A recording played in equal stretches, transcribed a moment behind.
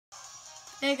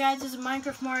Hey guys, this is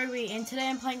Minecraft Mario, and today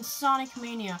I'm playing Sonic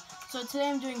Mania. So today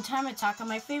I'm doing time attack on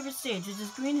my favorite stage, which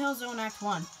is Green Hill Zone Act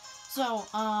 1. So,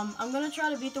 I'm gonna try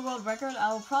to beat the world record.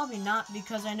 I will probably not,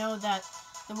 because I know that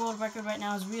the world record right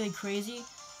now is really crazy,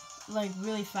 like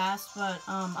really fast, but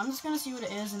I'm just gonna see what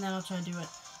it is and then I'll try to do it.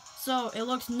 So, it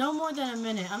looks no more than a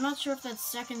minute. I'm not sure if that's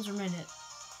seconds or minute.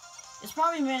 It's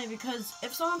probably a minute, because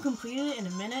if someone completed it in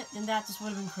a minute, then that just would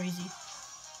have been crazy.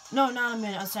 No, not a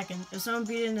minute, a second. If someone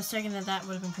beat it in a second, then that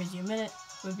would have been crazy. A minute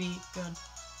would be good.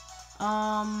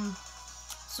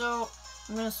 So,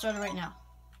 I'm gonna start it right now.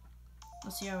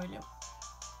 Let's see how we do.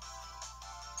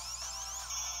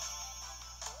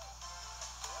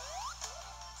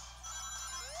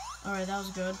 Alright, that was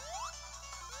good.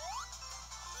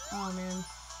 Oh, man.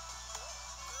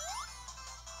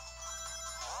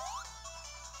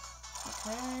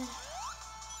 Okay.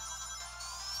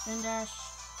 Spin dash.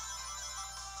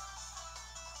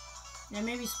 Yeah,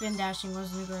 maybe spin dashing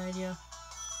wasn't a good idea.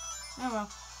 Oh well.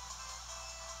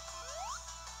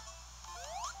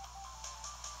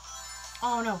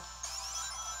 Oh no.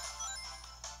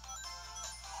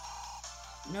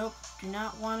 Nope, do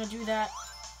not want to do that.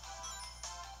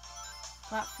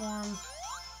 Platform.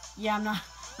 Yeah, I'm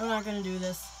not gonna do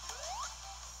this.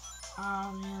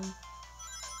 Oh man.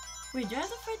 Wait, do I have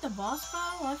to fight the boss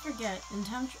battle? I forget. In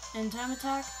time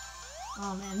attack?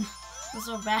 Oh man. That's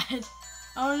so bad.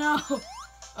 Oh no!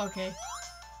 Okay.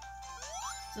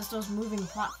 Just those moving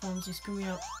platforms, they screw me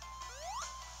up.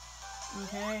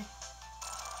 Okay.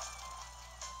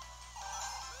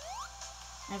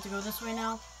 I have to go this way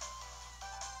now?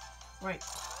 Right.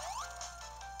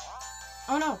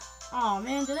 Oh no! Oh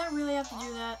man, did I really have to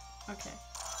do that? Okay.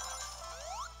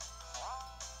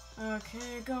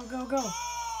 Okay, go, go, go!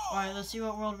 Alright, let's see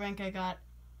what world rank I got.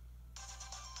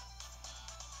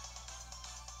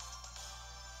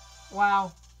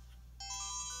 Wow.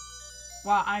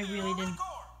 Wow, I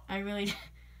really,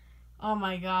 oh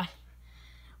my god.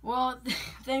 Well,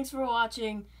 thanks for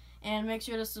watching, and make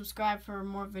sure to subscribe for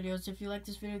more videos. If you like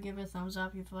this video, give it a thumbs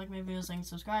up. If you like my videos, like and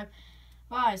subscribe.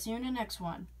 Bye, see you in the next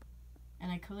one.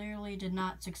 And I clearly did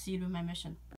not succeed with my mission.